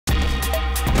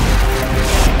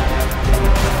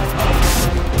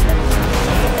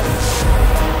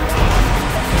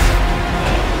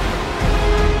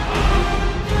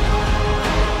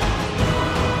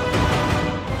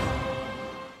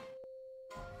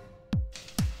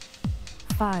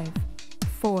5,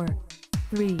 4,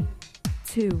 3,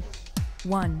 2,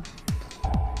 1.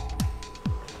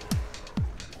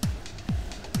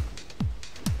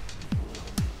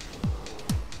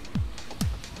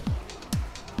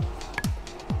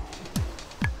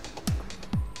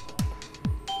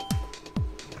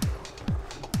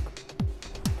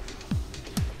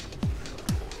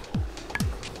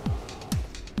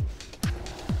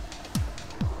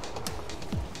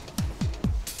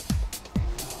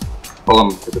 Pull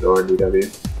him to the door, DW.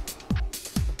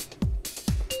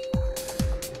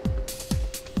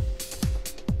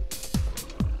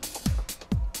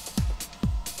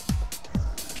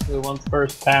 Who wants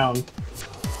first pound?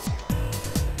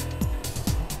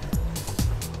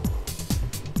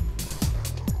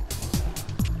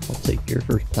 I'll take your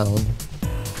first pound.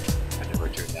 I never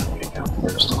turned down the account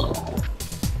first.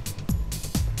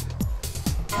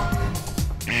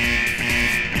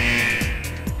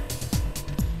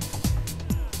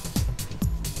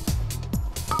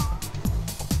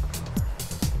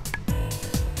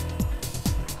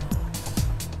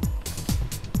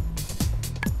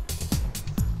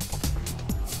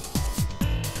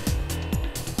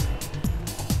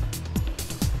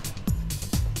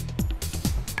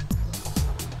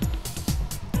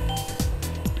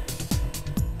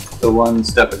 The one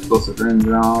step explosive runes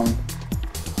wrong.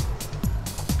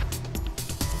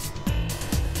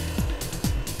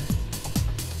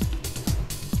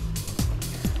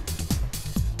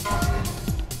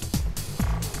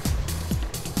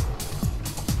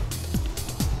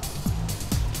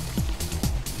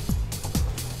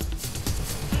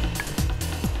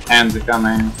 Hands are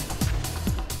coming.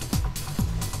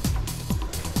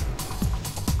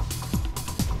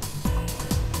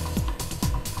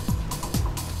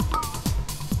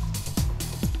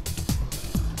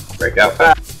 Break out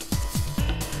fast.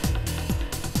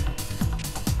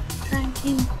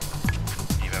 Tracking.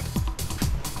 Eva.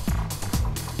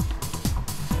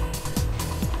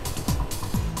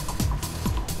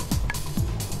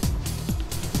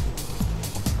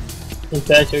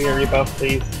 Show your rebuff,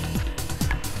 please.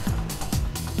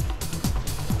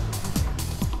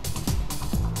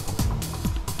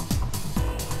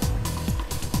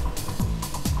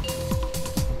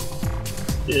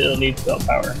 Still needs spell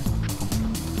power.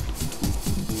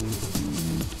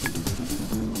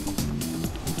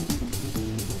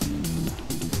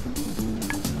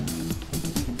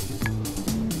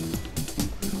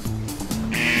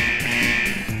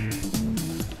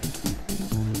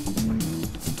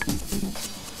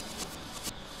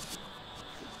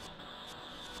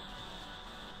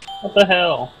 What the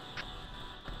hell?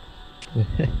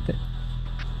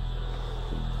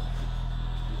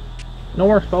 No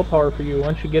more spell power for you.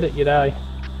 Once you get it, you die.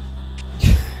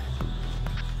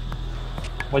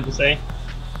 What'd you say?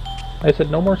 I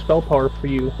said no more spell power for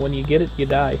you. When you get it, you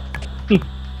die.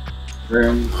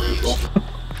 Room people.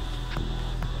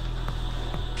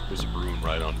 There's a rune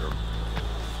right under him.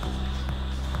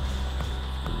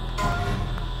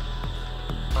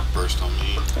 First on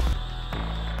me.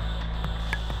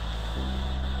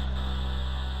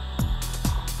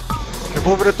 You're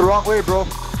moving it the wrong way, bro.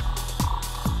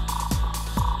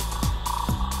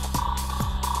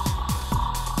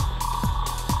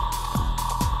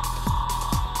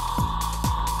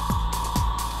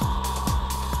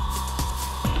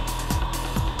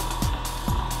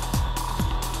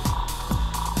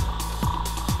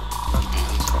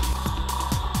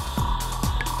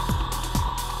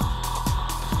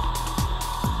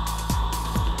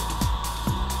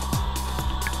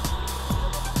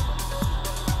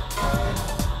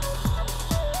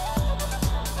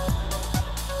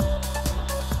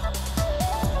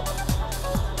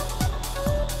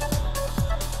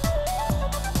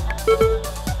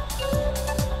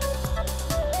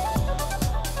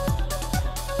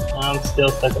 I'm still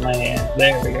stuck in my hand.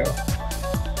 There we go.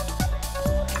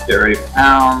 Get ready for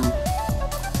pound.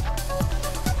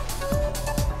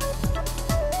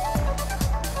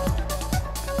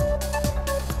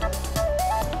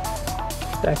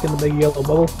 Back in the big yellow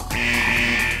bubble.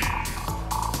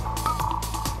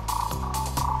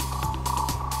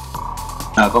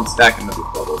 No, don't stack into the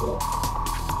bubble though.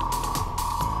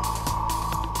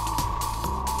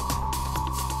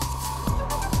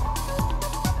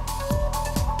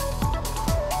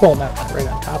 Well, not right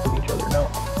on top of each other, no.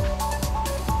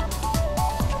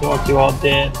 They want you all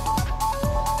dead.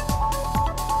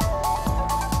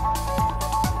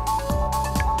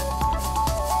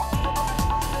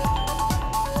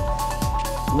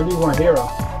 What do you want, hero?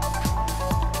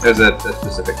 There's a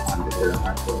specific time to hero,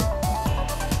 actually.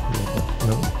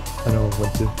 No, I know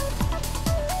what to.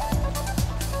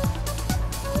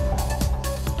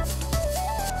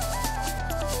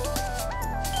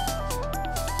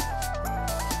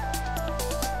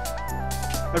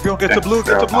 Everyone get the blue,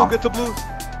 get the blue, get the blue.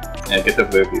 Yeah, get the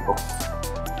blue, people.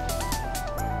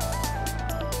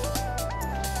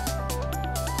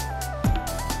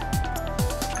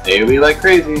 AoE like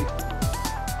crazy.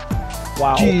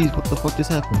 Wow. Jeez, what the fuck just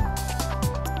happened?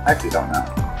 I actually don't know.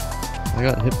 I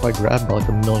got hit by grab like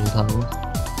a million times.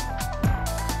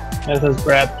 As his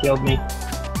grab killed me.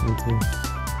 Me too.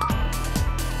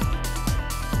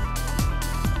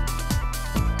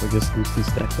 I guess loosely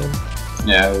stacked then.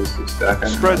 Yeah, it was just stuck.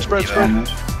 Spread.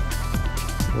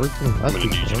 Working. I'm That's gonna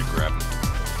need you to grab him.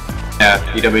 Yeah,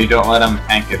 PW, don't let him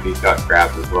tank if he's got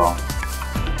grabs as well.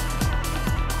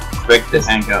 Quick to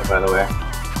tank up, by the way.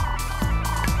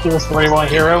 Kill us 41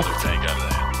 hero. Tank out of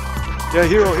that. Yeah,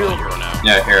 hero. Hero now.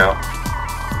 Yeah, hero.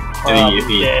 If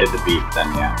he dead. did the beat,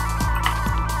 then yeah.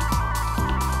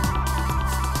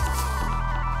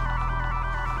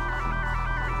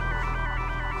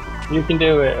 You can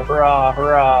do it. Hurrah,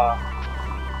 hurrah.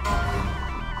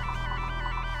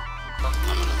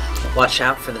 Watch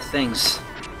out for the things.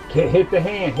 Hit the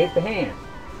hand, hit the hand.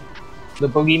 The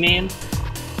boogeyman.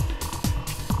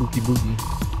 Spooky boogie.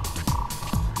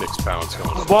 Mixed pounds going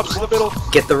on. Swaps in the middle.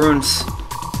 Get the runes.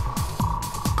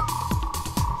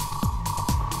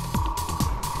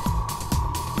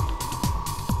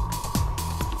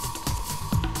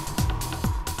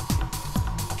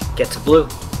 Get to blue.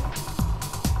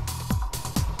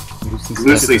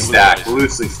 Loosely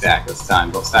stack this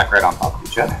time. They'll stack right on top of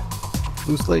each other.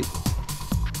 Blue slate.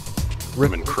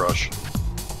 Rip and crush.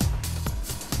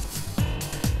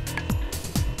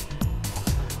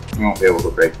 We won't be able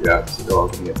to break you out, so they're all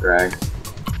gonna get dragged.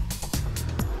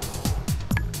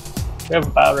 We have a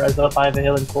battle res up. I have a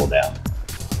healing cooldown.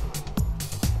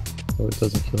 So it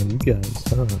doesn't kill you guys,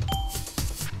 huh?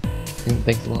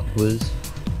 Thanks a lot, Blizz.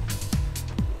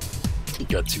 You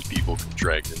got 2 people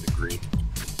dragged into green.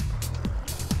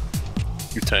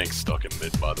 Your tank's stuck in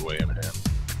mid, by the way, and a half.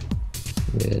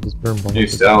 Yeah, just burn bombs. You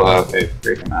still okay,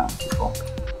 break them out, people.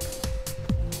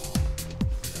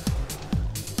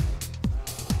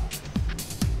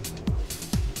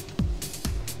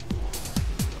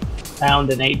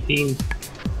 Pound and 18.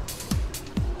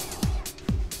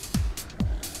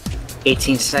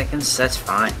 18 seconds, that's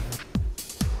fine.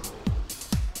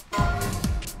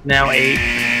 Now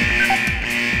 8.